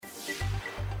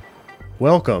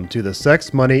Welcome to the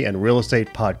Sex, Money, and Real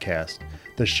Estate Podcast,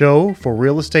 the show for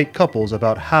real estate couples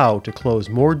about how to close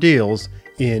more deals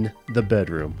in the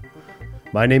bedroom.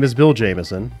 My name is Bill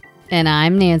Jameson. And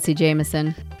I'm Nancy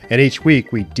Jameson. And each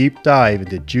week we deep dive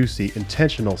into juicy,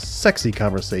 intentional, sexy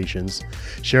conversations,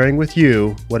 sharing with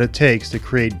you what it takes to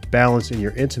create balance in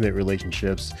your intimate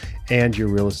relationships and your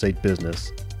real estate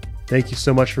business. Thank you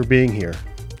so much for being here.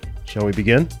 Shall we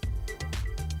begin?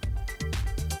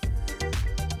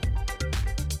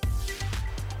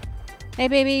 Hey,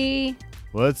 baby.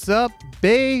 What's up,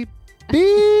 baby?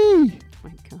 Oh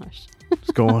my gosh.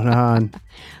 What's going on?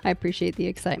 I appreciate the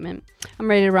excitement. I'm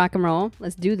ready to rock and roll.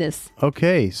 Let's do this.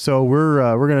 Okay, so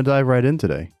we're gonna dive right in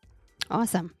today.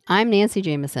 Awesome. I'm Nancy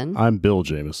Jameson. I'm Bill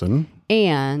Jameson.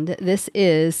 And this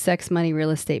is Sex, Money, Real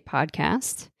Estate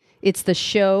Podcast. It's the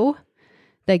show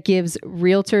that gives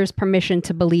realtors permission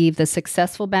to believe the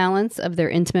successful balance of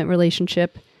their intimate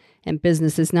relationship and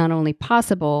business is not only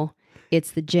possible,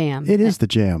 it's the jam. It is the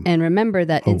jam. And remember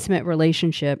that intimate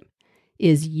relationship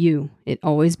is you. It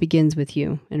always begins with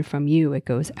you, and from you it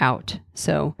goes out.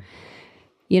 So,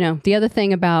 the other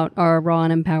thing about our Raw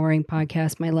and Empowering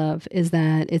podcast, my love, is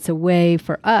that it's a way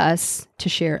for us to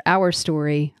share our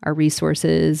story, our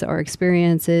resources, our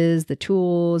experiences, the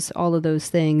tools, all of those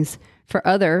things for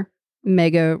other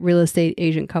mega real estate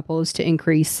agent couples to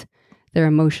increase their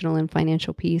emotional and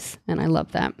financial peace. And I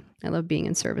love that. I love being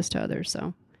in service to others.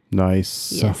 So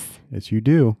nice. yes. Yes, you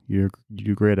do. You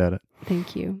do great at it.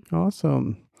 Thank you.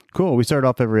 Awesome. Cool. We start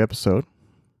off every episode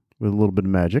with a little bit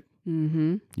of magic.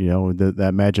 Mm-hmm.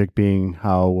 That magic being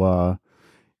how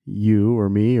you or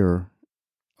me or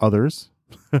others,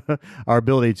 our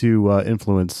ability to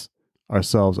influence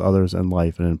ourselves, others, and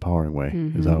life in an empowering way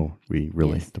is how we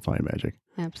really define magic.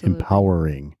 Absolutely.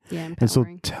 Empowering. Yeah, empowering. And so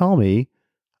tell me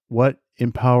what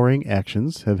empowering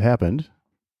actions have happened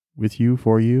with you,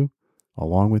 for you,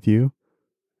 along with you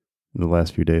in the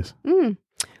last few days.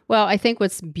 Well, I think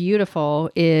what's beautiful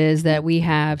is that we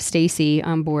have Stacy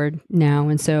on board now.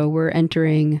 And so we're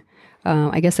entering,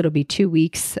 I guess it'll be 2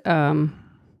 weeks.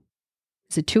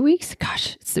 Is it 2 weeks?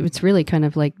 Gosh, it's really kind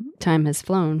of like time has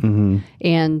flown. Mm-hmm.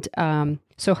 And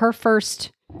so her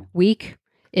first week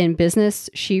in business,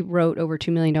 she wrote over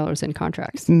 $2 million in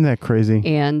contracts. Isn't that crazy?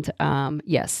 And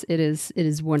yes, it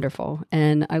is wonderful.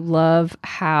 And I love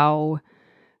how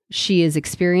she is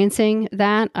experiencing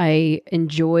that. I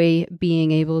enjoy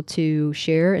being able to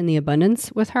share in the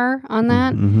abundance with her on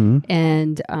that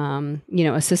and,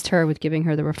 assist her with giving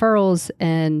her the referrals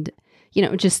and,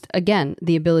 just again,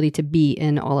 the ability to be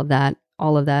in all of that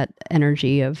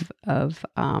energy of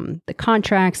the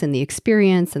contracts and the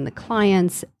experience and the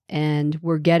clients. And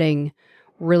we're getting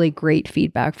really great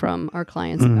feedback from our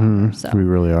clients about her. So we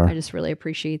really are. I just really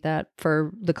appreciate that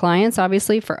for the clients,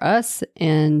 obviously for us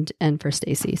and for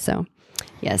Stacy. So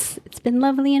yes, it's been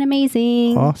lovely and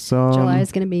amazing. Awesome. July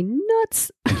is going to be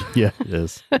nuts. Yeah, it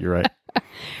is. You're right.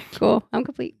 Cool. I'm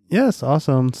complete. Yes.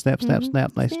 Awesome. Snap, snap,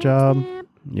 snap. Nice job. Snap.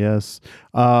 Yes.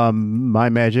 My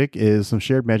magic is some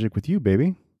shared magic with you,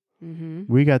 baby.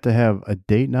 We got to have a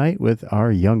date night with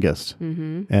our youngest.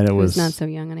 And it was not so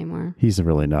young anymore. He's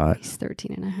really not. He's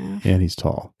 13 and a half. And he's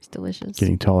tall. He's delicious.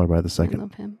 Getting taller by the I second.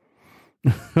 love him.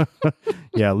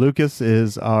 Yeah, Lucas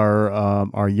is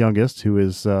our youngest, who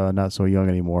is not so young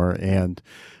anymore. And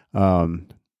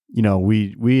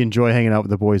we enjoy hanging out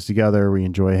with the boys together. We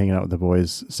enjoy hanging out with the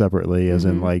boys separately, as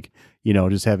in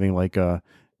just having like a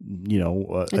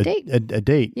date, a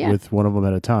date with one of them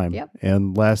at a time. Yep.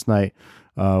 And last night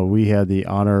we had the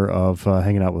honor of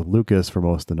hanging out with Lucas for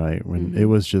most of the night. When it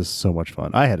was just so much fun.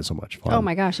 I had so much fun. Oh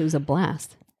my gosh, it was a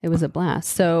blast. It was a blast.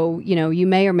 So, you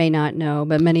may or may not know,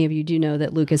 but many of you do know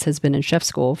that Lucas has been in chef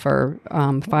school for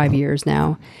 5 years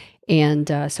now.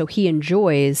 And so he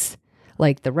enjoys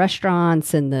like the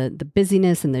restaurants and the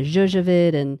busyness and the zhuzh of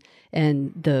it and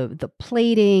the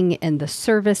plating and the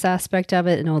service aspect of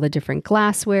it and all the different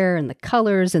glassware and the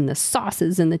colors and the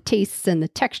sauces and the tastes and the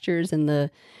textures and the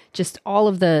just all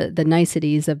of the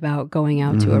niceties about going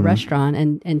out to a restaurant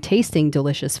and tasting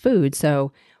delicious food.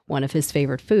 So one of his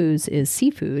favorite foods is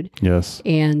seafood. Yes.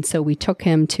 And so we took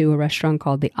him to a restaurant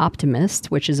called The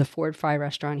Optimist, which is a Ford Fry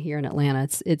restaurant here in Atlanta.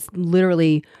 It's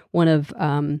literally one of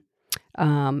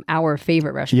our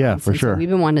favorite restaurants. Yeah, for sure. So we've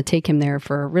been wanting to take him there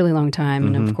for a really long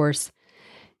time. And of course,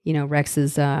 Rex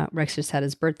just had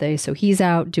his birthday. So he's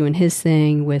out doing his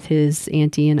thing with his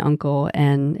auntie and uncle.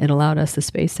 And it allowed us the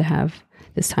space to have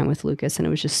this time with Lucas. And it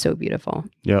was just so beautiful.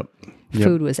 Yep.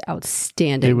 Food was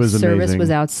outstanding. It was Service amazing. was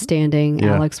outstanding.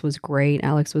 Yeah. Alex was great.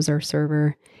 Alex was our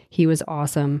server. He was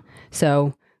awesome.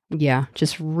 So yeah,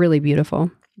 just really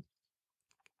beautiful.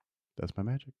 That's my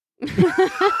magic.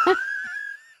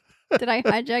 Did I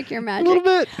hijack your A magic? little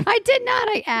bit. I did not.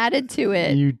 I added to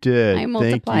it. You did. I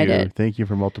multiplied Thank you. it. Thank you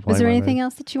for multiplying. Is there my anything magic.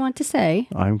 else that you want to say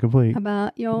I'm complete.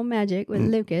 about your magic with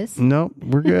Lucas? No,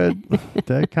 we're good.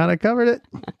 That kind of covered it.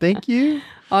 Thank you.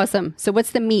 Awesome. So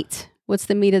what's the meat? What's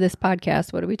the meat of this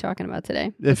podcast? What are we talking about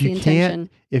today? What's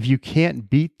If you can't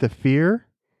beat the fear,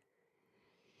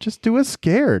 just do it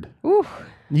scared. Ooh,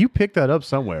 You picked that up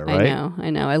somewhere, right? I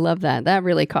know. I love that. That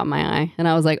really caught my eye. And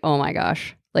I was like, oh my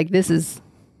gosh. Like this is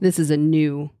a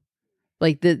new,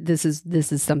 like this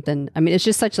is something. I mean, it's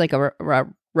just such like a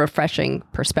refreshing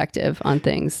perspective on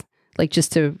things. Like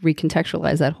just to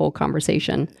recontextualize that whole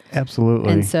conversation.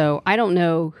 Absolutely. And so I don't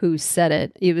know who said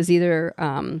it. It was either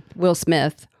Will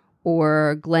Smith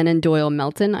or Glennon Doyle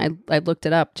Melton. I looked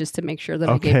it up just to make sure that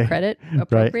I Okay. gave credit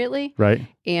appropriately. Right.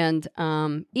 And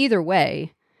either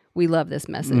way, we love this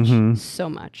message Mhm. so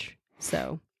much.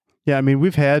 So Yeah, I mean,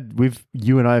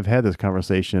 you and I have had this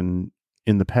conversation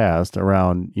in the past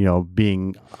around,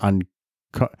 being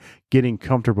getting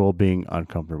comfortable being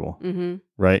uncomfortable, mhm.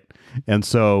 right? And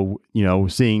so,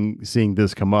 seeing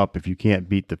this come up, if you can't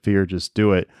beat the fear, just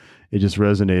do it. It just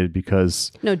resonated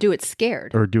because, No, do it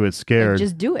scared. or do it Like, scared.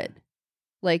 just do it.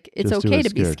 Like it's Just do okay it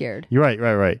to be scared. scared. You're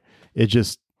right.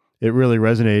 It really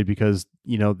resonated because,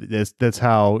 that's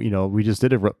how, we just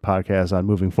did a podcast on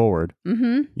moving forward,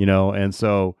 Mm-hmm. and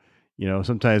so,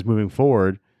 sometimes moving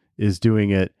forward is doing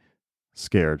it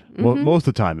scared. Well, Mhm. most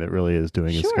of the time it really is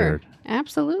doing it Sure. scared.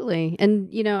 Absolutely. And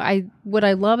what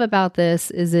I love about this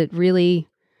is it really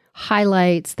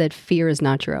highlights that fear is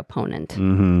not your opponent.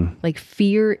 Mm-hmm. Like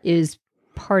fear is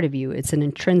part of you. It's an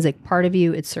intrinsic part of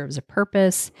you. It serves a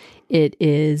purpose. It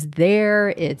is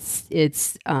there. It's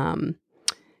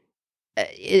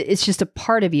just a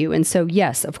part of you. And so,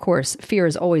 yes, of course, fear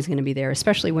is always going to be there,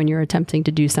 especially when you're attempting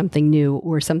to do something new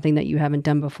or something that you haven't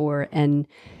done before. And,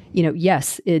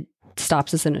 yes, it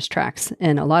stops us in its tracks.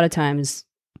 And a lot of times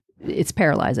it's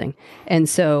paralyzing. And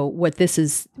so what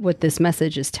this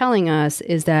message is telling us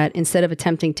is that instead of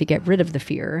attempting to get rid of the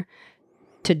fear,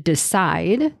 to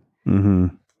decide Mm-hmm.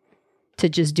 to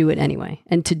just do it anyway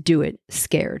and to do it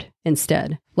scared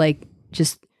instead. Like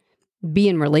just be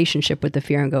in relationship with the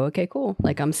fear and go, okay, cool.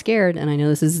 Like I'm scared and I know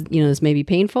this is, this may be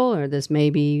painful or this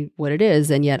may be what it is.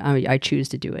 And yet I choose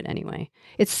to do it anyway.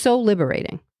 It's so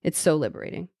liberating. It's so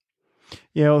liberating.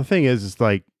 Yeah. Well, the thing is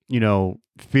like,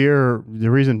 fear,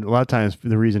 a lot of times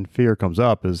the reason fear comes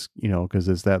up is, because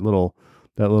it's that little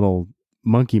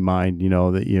monkey mind,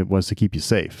 that it wants to keep you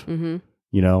safe, Mm-hmm.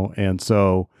 And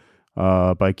so,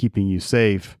 by keeping you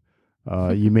safe,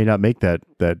 you may not make that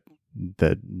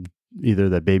either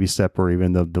that baby step or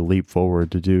even the leap forward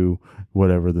to do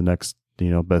whatever the next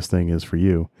best thing is for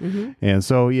you. Mm-hmm. And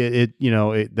so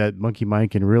that monkey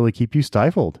mind can really keep you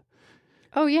stifled.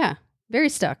 Oh yeah. Very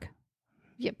stuck.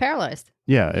 Yeah. Paralyzed.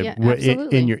 Yeah, Yeah,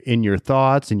 absolutely. in your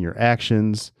thoughts, in your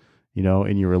actions,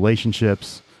 in your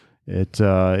relationships. It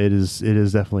is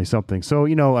definitely something. So,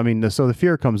 so the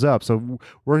fear comes up. So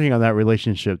working on that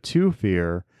relationship to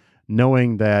fear,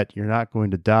 knowing that you're not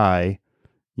going to die,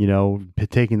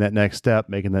 taking that next step,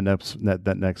 making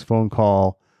that next phone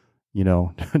call,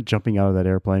 jumping out of that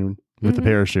airplane with the Mhm.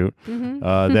 parachute,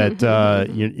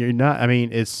 Mm-hmm. you're not,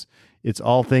 it's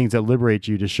all things that liberate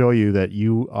you to show you that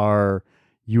you are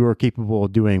capable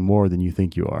of doing more than you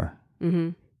think you are. Mm-hmm.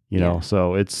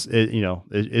 So it's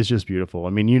just beautiful.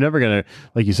 You're never going to,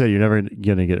 like you said, you're never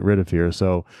going to get rid of fear.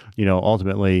 So,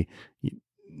 ultimately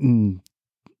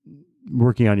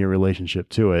working on your relationship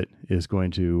to it is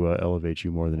going to elevate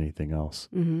you more than anything else.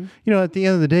 Mm-hmm. At the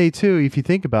end of the day too, if you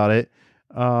think about it,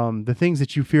 the things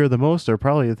that you fear the most are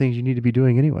probably the things you need to be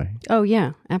doing anyway. Oh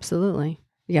yeah, absolutely.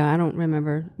 Yeah, I don't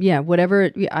remember. Yeah,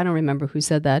 whatever. I don't remember who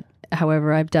said that.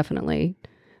 However, I've definitely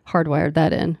hardwired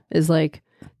that in. Is like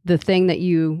the thing that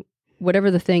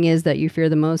whatever the thing is that you fear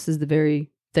the most is the very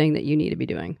thing that you need to be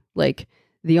doing. Like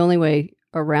the only way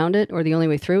around it or the only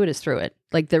way through it is through it.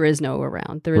 Like there is no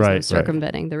around. There is no Right.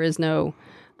 circumventing. There is no.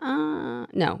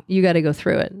 No, you got to go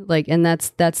through it. Like, and that's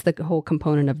the whole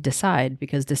component of decide,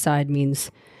 because decide means,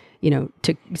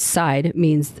 to side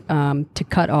means to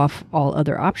cut off all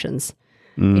other options.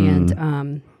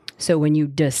 And so when you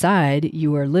decide,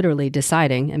 you are literally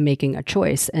deciding and making a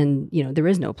choice, and there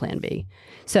is no plan B.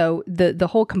 So the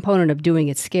whole component of doing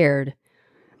it scared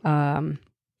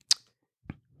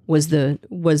was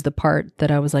the part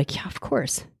that I was like, yeah, of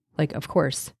course, of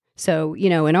course. So,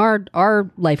 in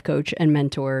our life coach and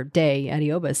mentor Day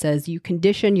Adioba says you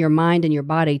condition your mind and your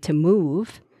body to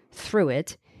move through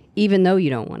it, even though you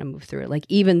don't want to move through it. Like,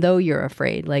 even though you're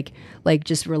afraid, like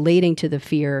just relating to the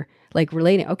fear,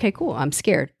 okay, cool, I'm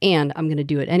scared and I'm going to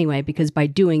do it anyway, because by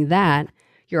doing that,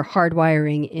 you're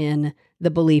hardwiring in the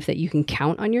belief that you can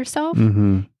count on yourself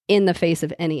Mm-hmm. in the face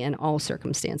of any and all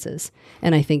circumstances.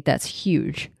 And I think that's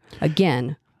huge.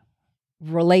 Again,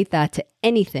 relate that to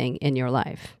anything in your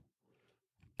life.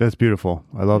 That's beautiful.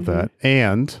 I love Mm-hmm. that.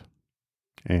 And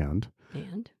And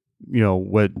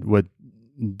what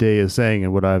Day is saying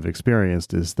and what I've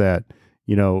experienced is that,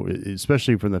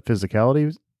 especially from the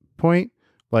physicality point,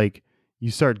 like you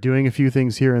start doing a few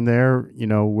things here and there,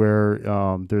 where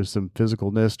there's some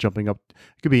physicalness, jumping up.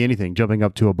 It could be anything, jumping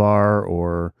up to a bar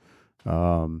or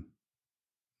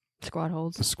squat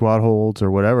holds. squat holds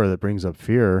or whatever that brings up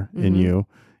fear in Mhm. you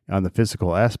on the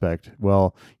physical aspect.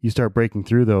 Well, you start breaking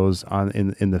through those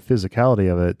in the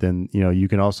physicality of it, then you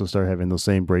can also start having those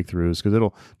same breakthroughs because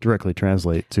it'll directly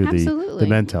translate to the Absolutely.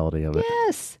 mentality of it.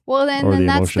 Yes. Well, then Or the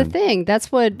that's the emotion. thing.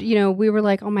 That's what, we were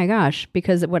like, oh my gosh,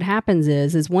 because what happens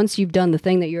is once you've done the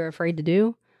thing that you're afraid to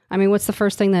do, I mean, what's the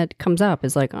first thing that comes up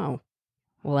is like, oh,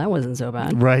 well, that wasn't so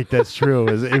bad. Right, that's true.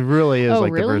 It really is Oh,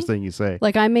 like really? the first thing you say.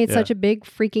 Like I made Yeah. such a big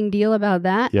freaking deal about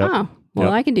that. Yep. Oh, well,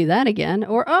 Yep. I can do that again.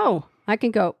 Or, oh, I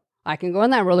can go on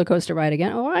that roller coaster ride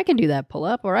again. Or I can do that pull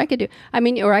up, or I could do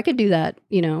that,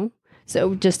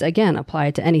 So just again, apply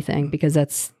it to anything because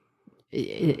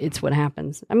it's what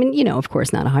happens. I mean, of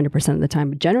course not 100% of the time,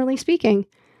 but generally speaking,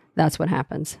 that's what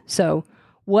happens. So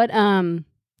what,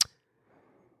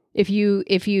 if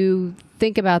you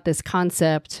think about this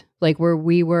concept, like where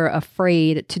we were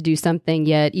afraid to do something,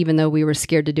 yet even though we were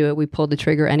scared to do it, we pulled the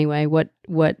trigger anyway. What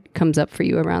comes up for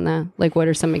you around that? Like, what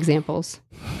are some examples?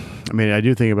 I mean, I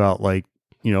do think about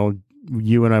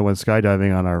you and I went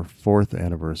skydiving on our 4th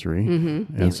anniversary.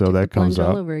 Mm-hmm. And so that comes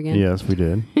all up. over again. Yes, we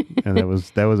did. And that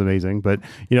was amazing. But,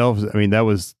 I mean, that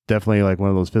was definitely like one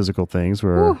of those physical things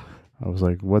where Whew. I was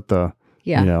like, what the?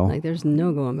 Yeah. Like there's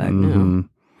no going back now. Mhm.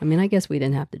 I mean, I guess we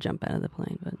didn't have to jump out of the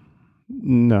plane, but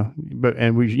No.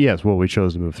 We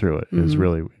chose to move through it. It's Mhm.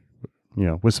 really,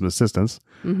 with some assistance.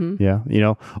 mm-hmm.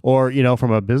 Yeah. Or,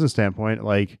 from a business standpoint,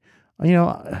 like,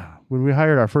 when we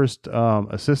hired our first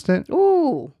assistant,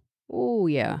 Ooh,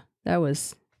 yeah. That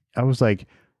was I was like,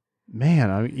 man,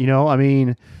 I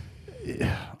mean,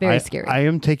 very scary. I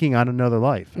am taking on another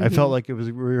life. I Mhm. felt like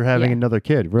we were having Yeah. another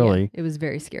kid, really. Yeah, it was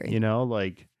very scary.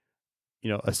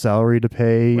 A salary to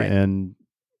pay Right. and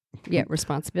Yeah,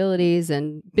 responsibilities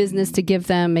and business to give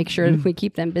them, make sure we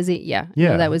keep them busy. Yeah. No,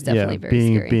 yeah, that was definitely very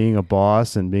being scary. being a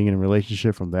boss and being in a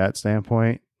relationship from that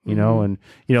standpoint, Mhm. and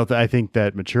I think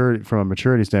that from a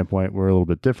maturity standpoint, we're a little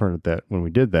bit different at that when we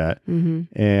did that.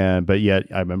 Mm-hmm. But yet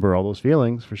I remember all those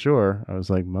feelings for sure. I was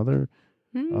like, Mother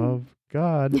of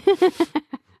God,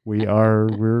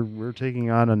 we're taking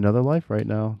on another life right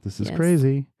now. This is Yes.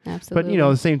 crazy. Absolutely. But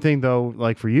the same thing though,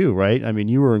 like for you, right? I mean,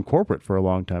 you were in corporate for a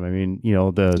long time. I mean,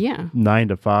 the Yeah. 9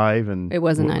 to 5 and It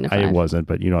wasn't 9 to 5. It wasn't,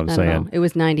 but you know what I'm Not at all. saying. It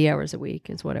was 90 hours a week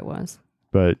is what it was.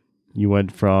 But you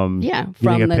went from Yeah. getting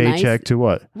From a the paycheck to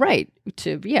what? Right.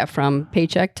 From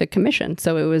paycheck to commission.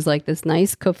 So it was like this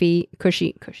nice cushy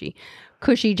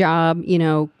job,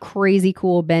 crazy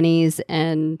cool bennies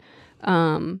and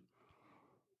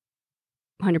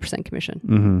 100% commission.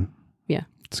 Mm-hmm. Yeah.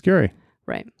 It's scary.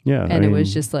 Right. Yeah. And it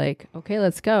was just like, okay,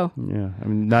 let's go. Yeah. I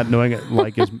mean, not knowing it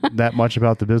like is that much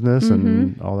about the business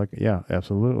and all that. Yeah,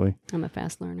 absolutely. I'm a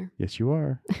fast learner. Yes, you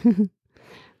are.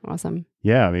 Awesome.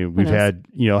 Yeah. I mean, we've else? had,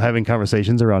 having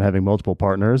conversations around having multiple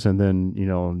partners and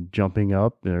then, jumping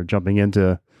up or jumping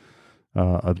into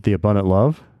the abundant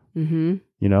love, Mm-hmm.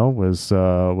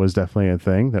 was definitely a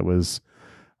thing that was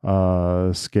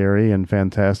scary and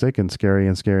fantastic and scary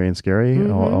and scary and scary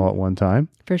all at one time.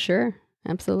 For sure.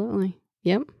 Absolutely.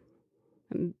 Yep.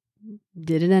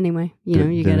 Did it anyway. You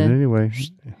Did gotta it anyway.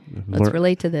 let's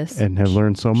relate to this. And have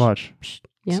learned so much.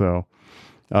 Yep. So,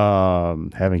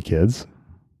 having kids,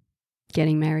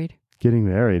 Getting married. getting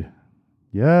married.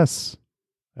 Yes,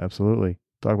 absolutely.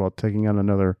 Talk about taking on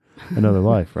another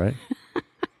life, right?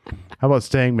 How about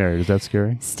staying married? Is that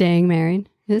scary? Staying married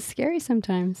is scary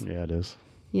sometimes. Yeah, it is.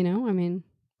 I mean,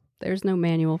 there's no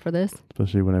manual for this.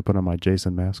 Especially when I put on my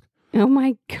Jason mask. Oh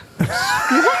my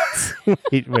gosh. What?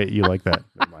 Wait, you like that?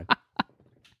 Never mind.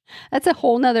 That's a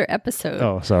whole nother episode.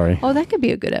 Oh, sorry. Oh, that could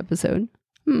be a good episode.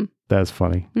 That's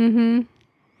funny. Mm-hmm.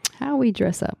 How we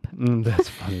dress up. That's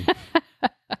funny.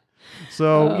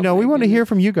 So, Oh, we my want to goodness. hear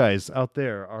from you guys out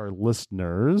there, our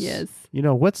listeners. Yes.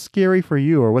 What's scary for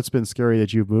you or what's been scary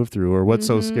that you've moved through or what's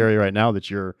so scary right now that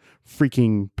you're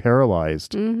freaking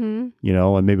paralyzed, Mm-hmm.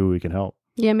 and maybe we can help.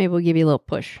 Yeah, maybe we'll give you a little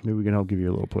push. Maybe we can help give you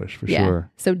a little push for Yeah.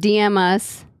 sure. So DM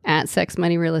us at Sex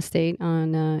Money Real Estate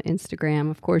on Instagram.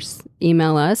 Of course,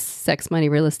 email us,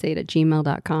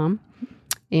 sexmoneyrealestate@gmail.com.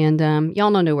 And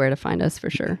y'all know where to find us for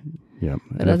sure. Yeah.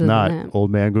 But And if other than not, that-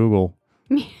 old man Google.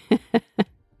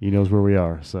 He knows where we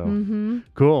are. So Mm-hmm.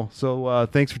 cool. So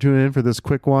thanks for tuning in for this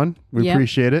quick one. We Yep.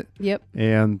 appreciate it. Yep.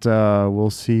 And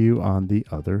we'll see you on the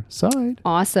other side.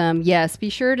 Awesome. Yes. Be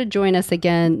sure to join us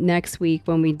again next week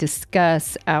when we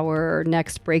discuss our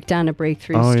next breakdown of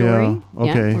breakthrough Oh, story. yeah. Okay,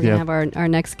 We're going to yeah. have our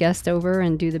next guest over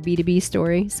and do the B2B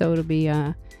story. So it'll be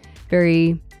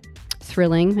very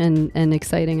thrilling and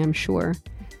exciting, I'm sure.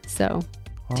 So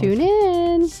tune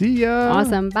in. See ya.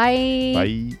 Awesome. Bye.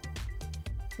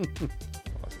 Bye.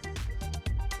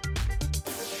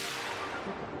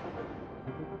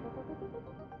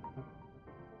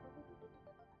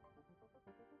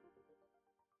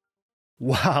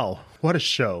 Wow, what a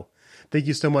show. Thank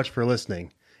you so much for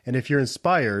listening. And if you're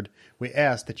inspired, we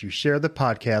ask that you share the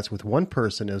podcast with one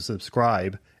person and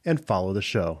subscribe and follow the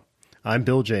show. I'm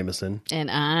Bill Jameson. And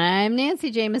I'm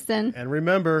Nancy Jameson. And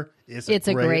remember, it's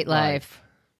a great life.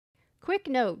 Quick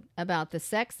note about the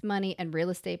Sex, Money, and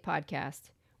Real Estate podcast.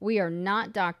 We are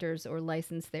not doctors or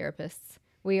licensed therapists.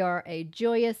 We are a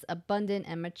joyous, abundant,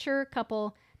 and mature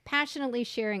couple passionately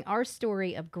sharing our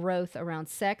story of growth around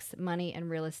sex, money, and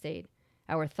real estate.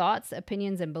 Our thoughts,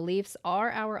 opinions, and beliefs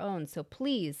are our own, so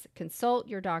please consult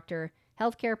your doctor,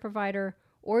 healthcare provider,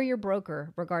 or your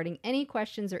broker regarding any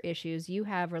questions or issues you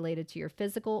have related to your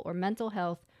physical or mental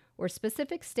health or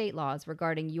specific state laws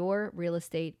regarding your real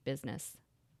estate business.